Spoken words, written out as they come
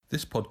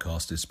This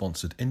podcast is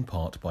sponsored in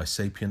part by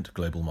Sapient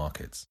Global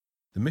Markets.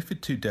 The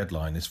MiFID II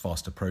deadline is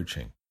fast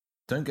approaching.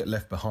 Don't get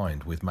left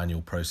behind with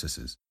manual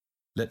processes.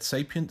 Let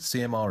Sapient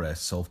CMRS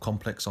solve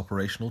complex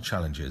operational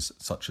challenges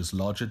such as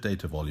larger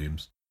data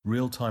volumes,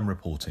 real-time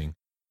reporting,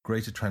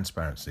 greater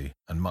transparency,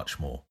 and much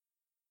more.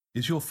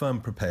 Is your firm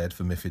prepared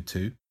for MiFID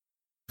II?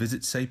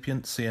 Visit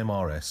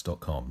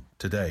sapientcmrs.com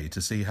today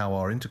to see how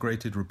our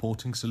integrated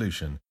reporting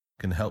solution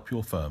can help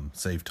your firm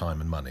save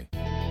time and money.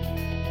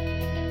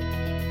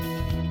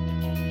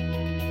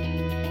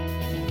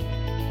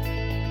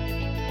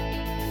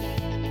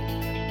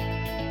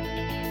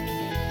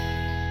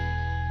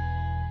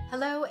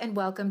 Hello and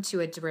welcome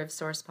to a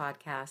DerivSource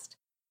podcast.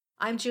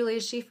 I'm Julia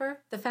Schiefer,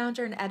 the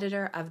founder and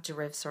editor of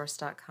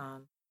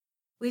DerivSource.com.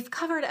 We've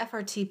covered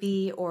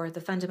FRTB, or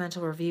the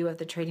Fundamental Review of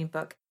the Trading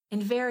Book,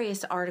 in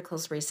various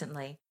articles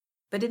recently,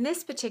 but in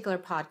this particular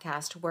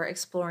podcast, we're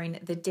exploring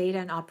the data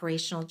and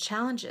operational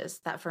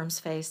challenges that firms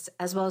face,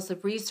 as well as the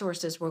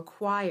resources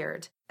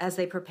required as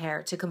they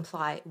prepare to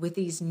comply with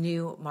these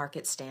new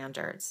market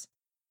standards.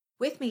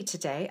 With me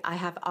today, I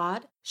have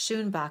Odd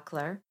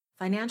Schoenbachler,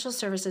 Financial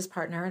Services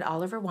Partner at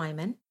Oliver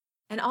Wyman,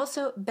 and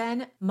also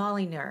Ben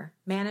Molyneux,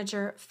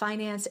 Manager,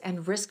 Finance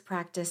and Risk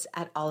Practice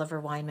at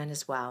Oliver Wyman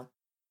as well.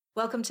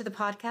 Welcome to the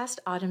podcast,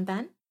 Odd and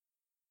Ben.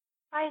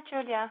 Hi,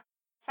 Julia.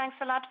 Thanks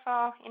a lot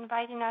for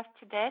inviting us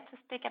today to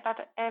speak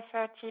about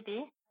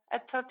FRTB, a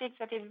topic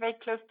that is very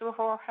close to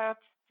our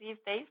hearts these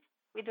days.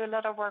 We do a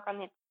lot of work on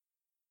it.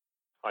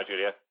 Hi,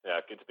 Julia.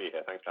 Yeah, good to be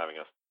here. Thanks for having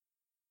us.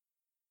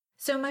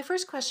 So my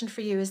first question for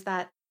you is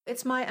that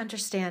it's my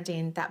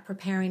understanding that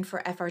preparing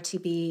for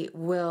FRTB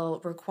will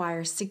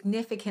require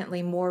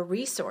significantly more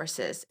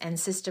resources and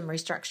system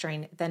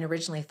restructuring than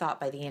originally thought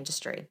by the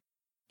industry.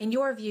 In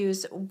your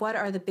views, what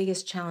are the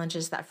biggest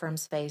challenges that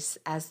firms face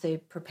as they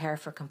prepare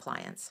for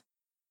compliance?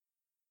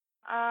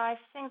 I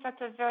think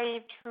that's a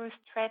very true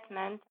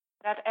statement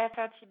that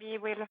FRTB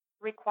will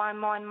require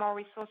more and more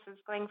resources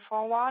going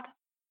forward,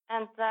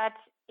 and that,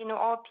 in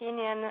our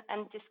opinion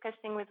and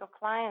discussing with our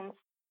clients,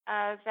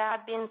 there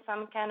had been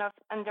some kind of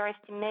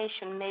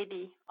underestimation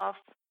maybe of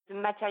the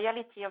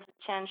materiality of the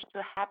change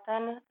to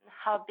happen and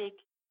how big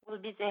will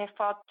be the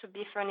effort to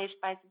be furnished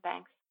by the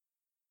banks.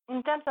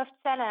 In terms of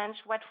challenge,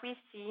 what we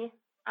see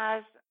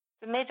as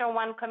the major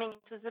one coming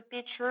into the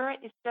picture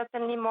is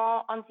certainly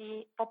more on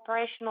the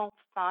operational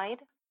side.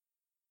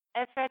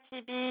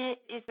 FRTB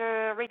is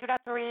a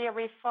regulatory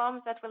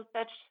reform that will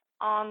touch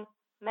on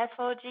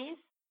methodologies,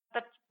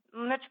 but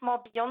much more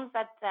beyond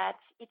that,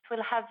 it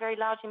will have very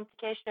large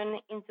implication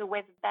in the way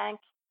the bank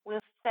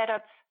will set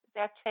up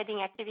their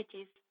trading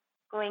activities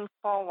going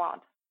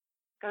forward,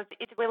 because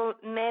it will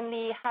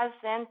mainly have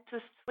them to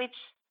switch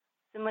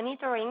the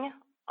monitoring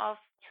of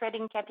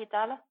trading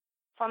capital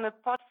from a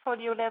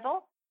portfolio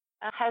level,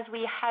 as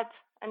we had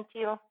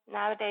until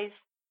nowadays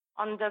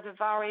under the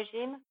VaR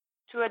regime,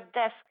 to a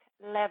desk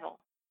level.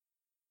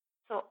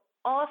 So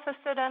all of a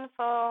sudden,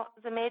 for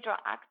the major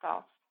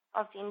actors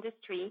of the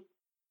industry,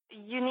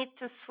 you need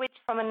to switch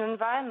from an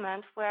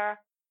environment where,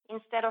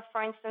 instead of,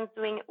 for instance,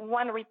 doing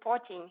one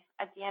reporting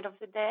at the end of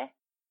the day,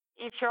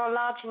 if you're a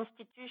large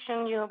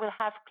institution, you will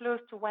have close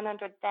to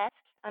 100 desks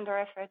under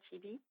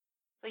FRTB.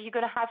 So you're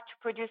going to have to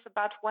produce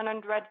about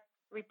 100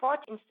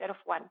 reports instead of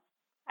one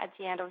at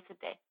the end of the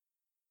day.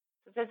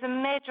 So there's a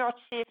major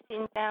shift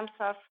in terms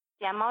of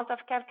the amount of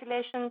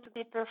calculation to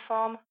be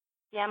performed,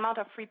 the amount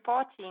of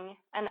reporting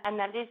and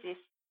analysis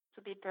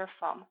to be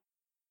performed.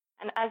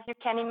 And as you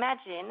can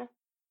imagine,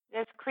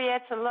 this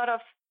creates a lot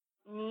of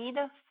need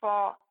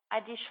for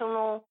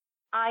additional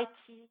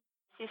IT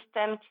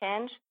system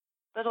change,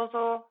 but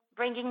also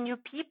bringing new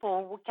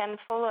people who can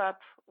follow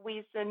up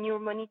with the new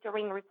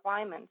monitoring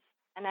requirements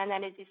and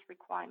analysis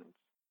requirements.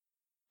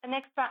 An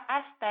extra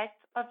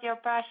aspect of the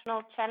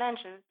operational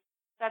challenges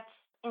that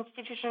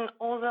institutions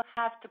also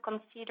have to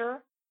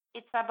consider,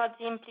 it's about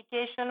the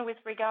implication with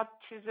regard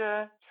to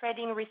the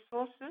trading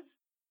resources,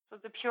 so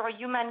the pure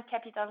human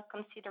capital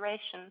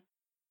consideration.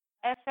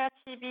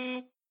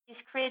 FRTB is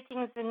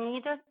creating the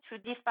need to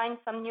define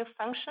some new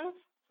functions.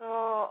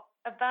 So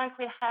a bank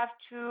will have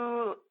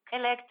to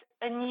elect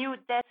a new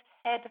desk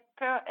head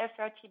per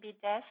FRTB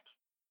desk.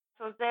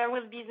 So there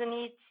will be the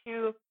need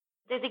to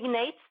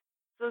designate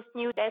those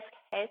new desk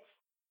heads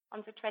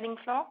on the trading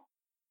floor.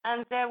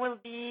 And there will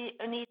be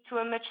a need to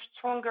a much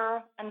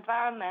stronger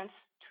environment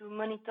to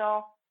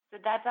monitor the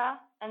data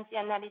and the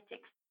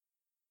analytics.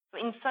 So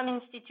in some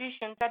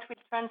institutions, that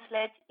will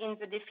translate in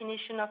the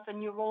definition of a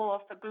new role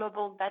of a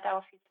global data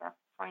officer,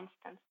 for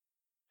instance.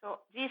 So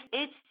these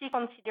HC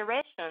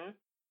considerations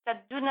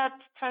that do not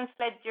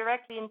translate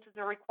directly into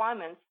the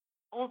requirements,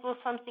 although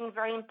something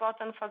very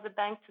important for the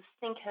bank to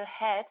think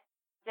ahead,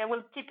 they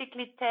will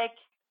typically take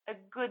a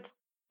good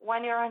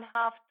 1.5 years,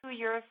 2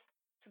 years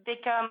to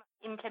become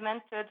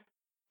implemented,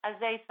 as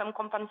there is some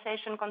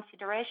compensation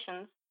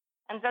considerations.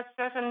 And that's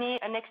certainly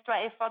an extra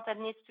effort that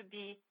needs to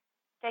be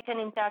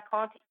taken into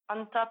account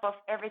on top of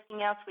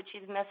everything else, which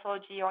is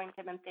methodology or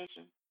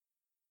implementation.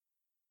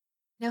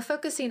 Now,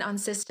 focusing on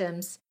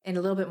systems in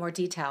a little bit more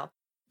detail,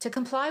 To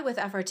comply with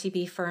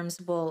FRTB, firms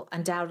will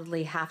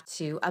undoubtedly have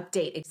to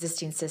update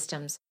existing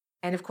systems.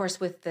 And of course,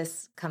 with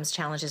this comes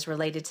challenges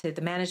related to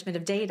the management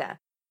of data.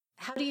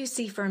 How do you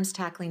see firms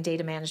tackling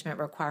data management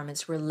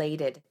requirements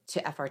related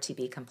to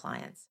FRTB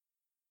compliance?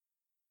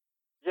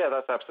 Yeah,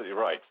 that's absolutely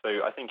right.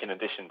 So I think in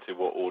addition to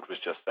what Aude was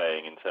just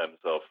saying in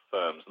terms of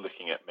firms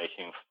looking at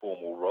making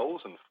formal roles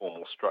and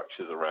formal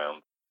structures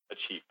around a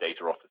chief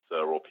data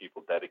officer or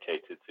people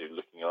dedicated to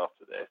looking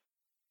after this,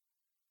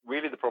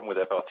 really the problem with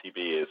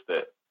FRTB is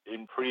that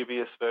in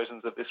previous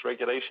versions of this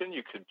regulation,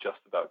 you could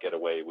just about get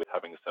away with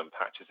having some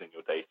patches in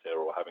your data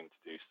or having to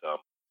do some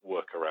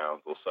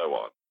workarounds or so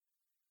on.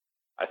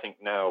 I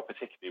think now,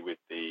 particularly with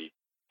the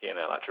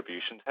P&L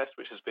attribution test,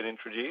 which has been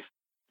introduced,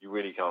 you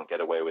really can't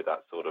get away with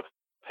that sort of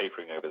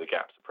papering over the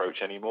gaps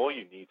approach anymore.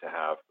 You need to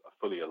have a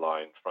fully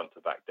aligned front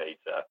to back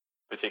data,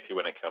 particularly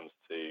when it comes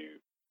to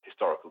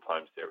historical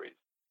time series.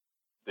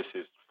 This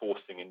is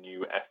forcing a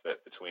new effort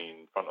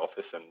between front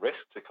office and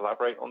risk to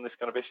collaborate on this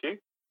kind of issue,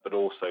 but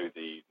also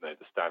the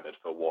standard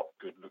for what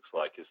good looks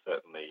like has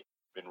certainly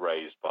been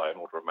raised by an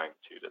order of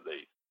magnitude at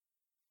least.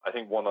 I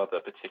think one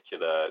other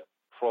particular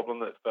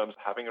problem that firms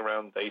are having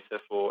around data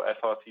for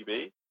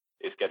FRTB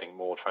is getting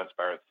more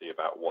transparency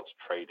about what's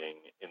trading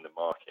in the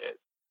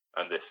market.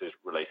 And this is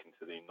relating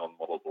to the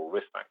non-modelable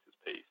risk factors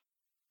piece,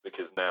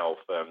 because now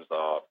firms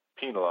are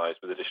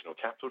penalized with additional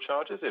capital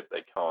charges if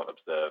they can't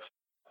observe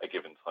a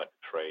given type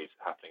of trade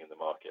happening in the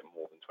market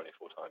more than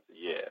 24 times a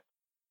year.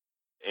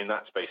 In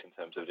that space, in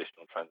terms of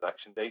additional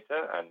transaction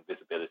data and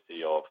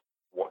visibility of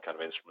what kind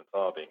of instruments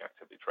are being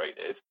actively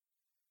traded,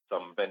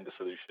 some vendor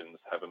solutions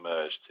have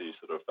emerged to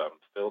sort of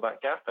fill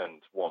that gap,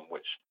 and one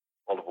which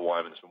Oliver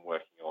Wyman has been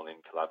working on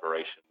in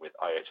collaboration with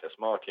IHS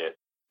Markit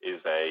is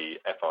a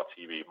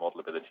FRTB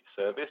modelability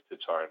service to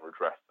try and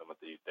redress some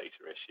of these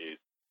data issues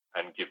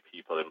and give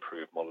people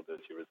improved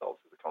modelability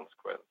results as a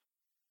consequence.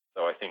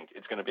 So I think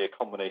it's going to be a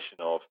combination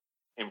of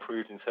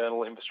improved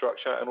internal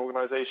infrastructure and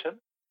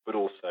organization, but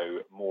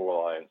also more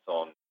reliance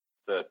on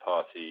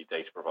third-party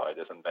data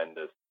providers and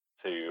vendors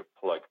to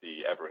plug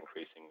the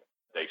ever-increasing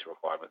data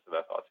requirements of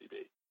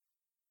FRTB.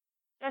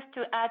 Just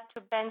to add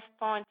to Ben's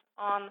point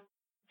on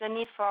the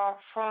need for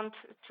front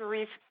to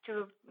risk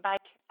to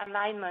back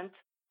alignment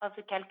of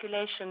the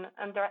calculation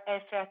under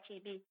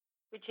FRTB,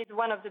 which is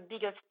one of the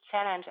biggest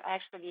challenges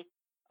actually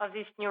of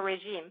this new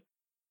regime.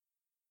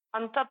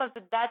 On top of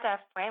the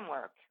data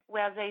framework,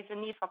 where there is a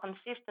need for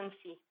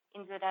consistency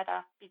in the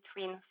data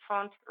between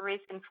front,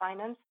 risk, and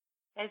finance,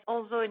 there's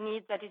also a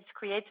need that is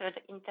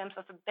created in terms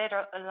of a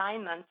better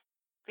alignment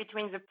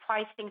between the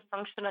pricing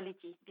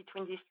functionality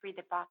between these three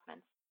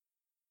departments.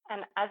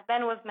 And as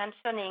Ben was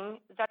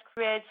mentioning, that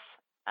creates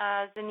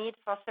the need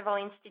for several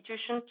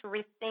institutions to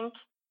rethink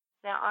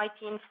their IT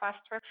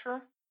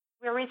infrastructure.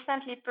 We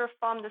recently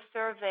performed a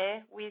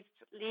survey with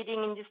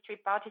leading industry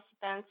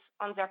participants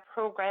on their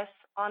progress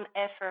on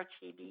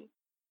FRTB.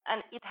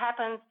 And it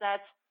happens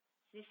that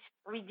this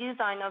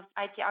redesign of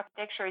IT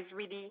architecture is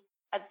really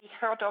at the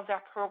heart of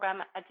their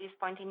program at this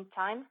point in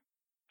time.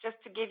 Just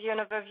to give you an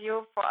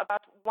overview, for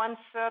about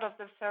 1/3 of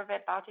the survey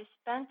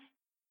participants,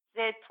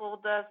 they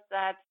told us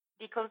that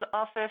because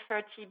of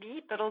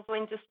FRTB, but also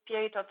in the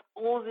spirit of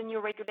all the new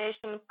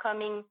regulation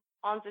coming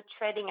on the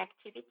trading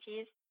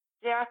activities,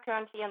 they are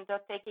currently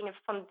undertaking a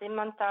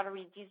fundamental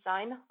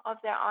redesign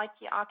of their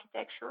IT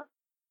architecture.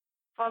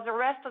 For the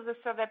rest of the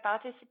survey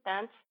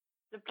participants,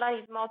 the plan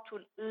is more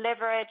to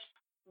leverage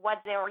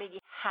what they already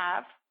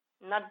have,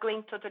 not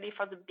going totally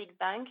for the big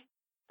bang,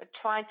 but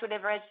trying to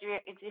leverage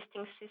their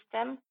existing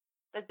system.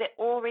 But they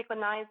all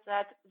recognize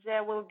that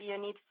there will be a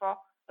need for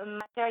a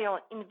material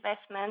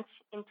investment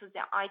into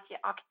their IT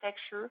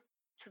architecture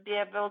to be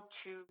able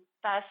to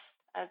pass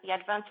the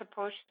advanced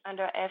approach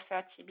under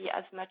FRTB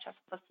as much as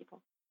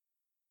possible.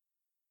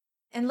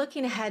 And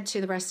looking ahead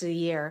to the rest of the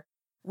year,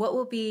 what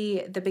will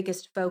be the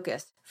biggest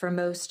focus for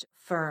most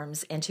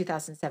firms in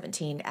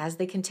 2017 as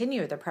they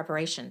continue their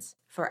preparations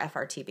for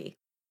FRTB?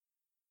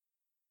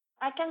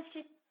 I can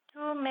see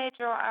two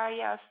major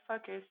areas of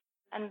focus,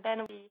 and Ben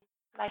will be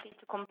likely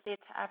to complete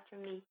after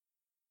me.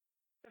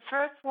 The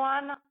first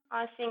one,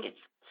 I think, it's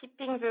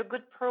keeping the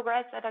good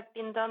progress that has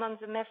been done on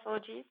the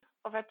methodologies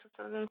over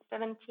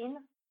 2017.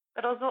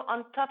 But also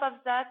on top of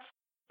that,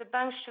 the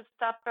banks should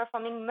start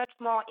performing much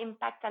more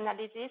impact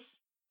analysis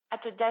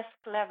at a desk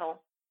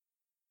level.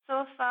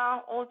 So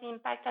far, all the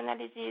impact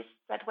analyses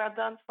that were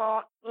done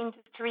for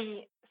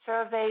industry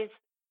surveys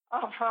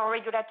or for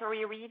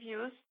regulatory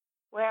reviews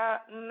were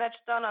much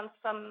done on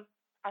some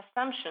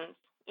assumptions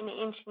in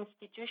each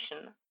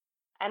institution.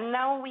 And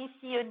now we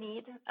see a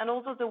need and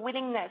also the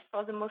willingness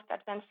for the most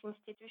advanced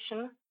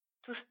institution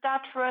to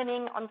start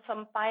running on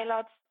some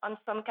pilots, on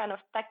some kind of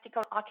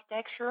tactical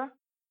architecture.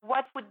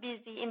 What would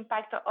be the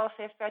impact of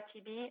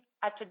FRTB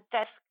at a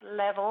desk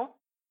level?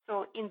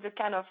 So in the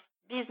kind of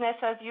business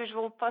as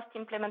usual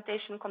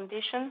post-implementation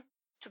condition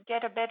to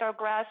get a better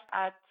grasp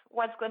at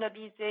what's going to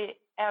be the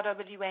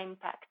RWA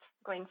impact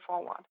going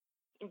forward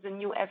in the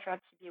new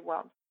FRTB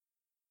world.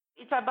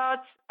 It's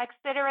about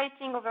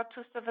accelerating over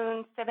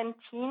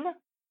 2017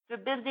 the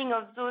building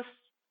of those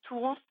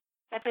tools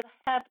that will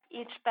help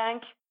each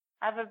bank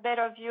have a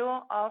better view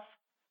of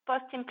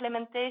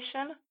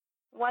post-implementation,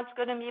 what's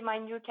going to be my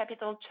new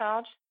capital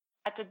charge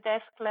at the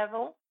desk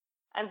level.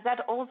 And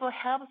that also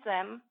helps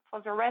them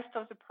for the rest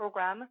of the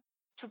program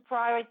to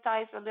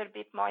prioritize a little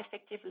bit more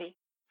effectively.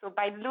 So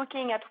by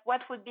looking at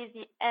what would be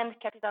the end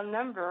capital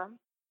number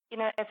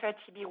in an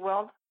FRTB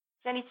world,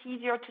 then it's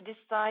easier to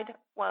decide,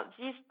 well,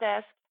 this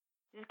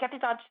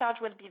capital charge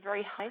will be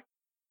very high.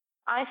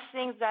 I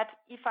think that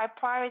if I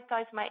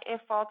prioritize my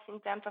efforts in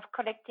terms of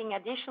collecting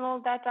additional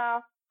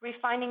data,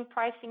 refining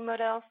pricing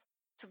models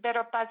to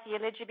better pass the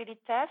eligibility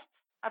test,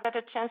 I've got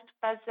a chance to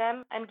pass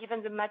them, and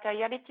given the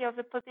materiality of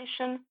the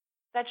position,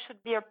 that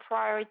should be a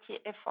priority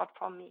effort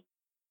for me.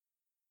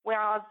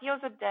 Whereas the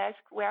other desk,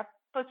 where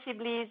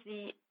possibly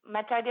the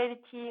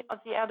materiality of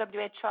the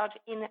RWA charge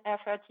in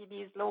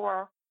FRTB is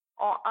lower,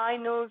 or I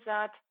know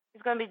that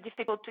it's going to be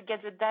difficult to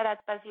get the data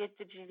to pass the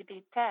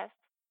eligibility test,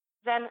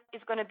 then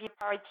it's going to be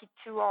priority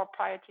 2 or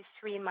priority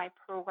 3 in my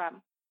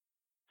program.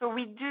 So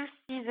we do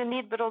see the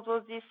need, but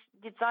also this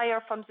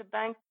desire from the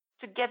bank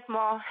to get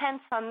more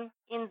hands-on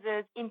in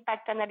the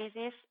impact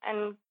analysis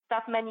and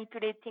start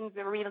manipulating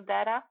the real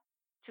data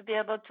to be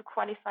able to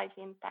qualify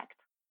the impact.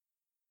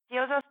 The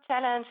other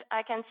challenge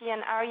I can see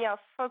an area of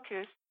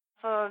focus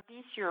for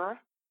this year,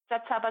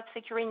 that's about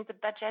securing the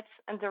budgets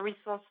and the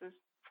resources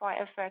for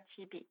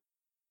FRTB,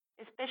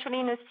 especially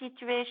in a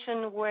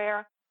situation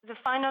where the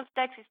final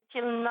text is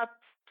still not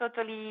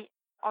totally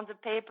on the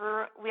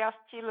paper. We are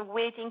still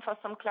waiting for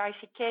some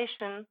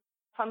clarification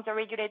from the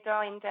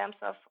regulator in terms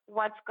of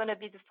what's going to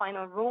be the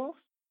final rules.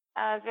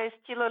 There's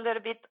still a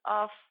little bit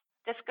of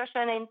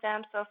discussion in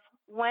terms of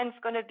when's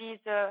going to be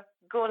the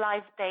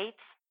go-live date.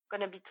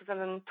 Going to be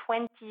 2020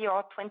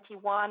 or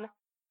 21,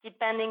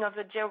 depending on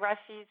the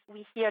geographies.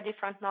 We hear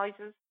different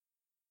noises.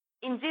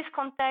 In this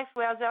context,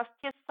 where there are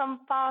still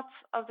some parts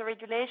of the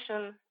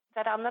regulation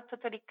that are not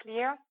totally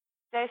clear,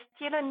 there's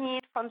still a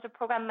need from the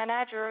program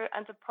manager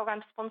and the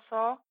program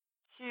sponsor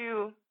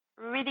to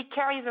really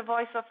carry the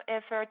voice of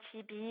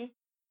FRTB,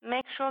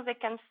 make sure they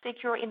can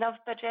secure enough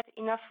budget,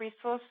 enough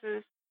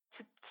resources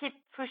to keep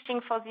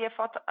pushing for the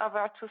effort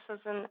over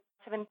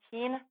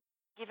 2017,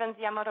 given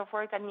the amount of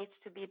work that needs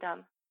to be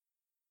done.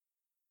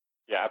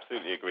 Yeah,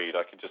 absolutely agreed.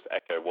 I can just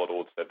echo what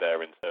Aude said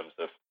there in terms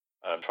of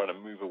trying to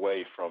move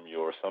away from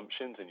your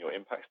assumptions and your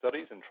impact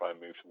studies and try and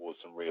move towards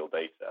some real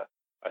data.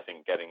 I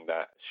think getting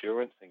that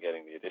assurance and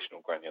getting the additional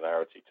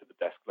granularity to the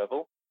desk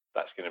level,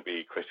 that's going to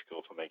be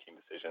critical for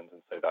making decisions. And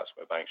so that's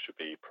where banks should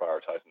be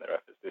prioritizing their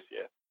efforts this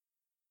year.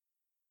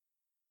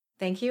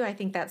 Thank you. I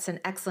think that's an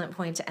excellent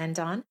point to end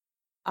on.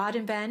 Aude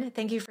and Ben,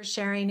 thank you for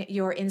sharing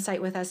your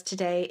insight with us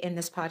today in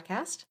this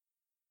podcast.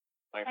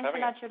 Thanks a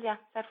lot, Julia.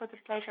 That was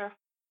a pleasure.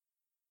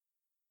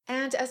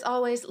 And as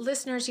always,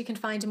 listeners, you can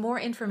find more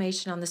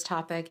information on this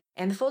topic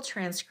and the full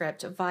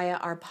transcript via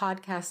our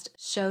podcast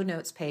show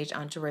notes page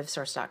on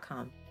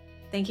DerivSource.com.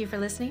 Thank you for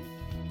listening.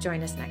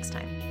 Join us next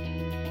time.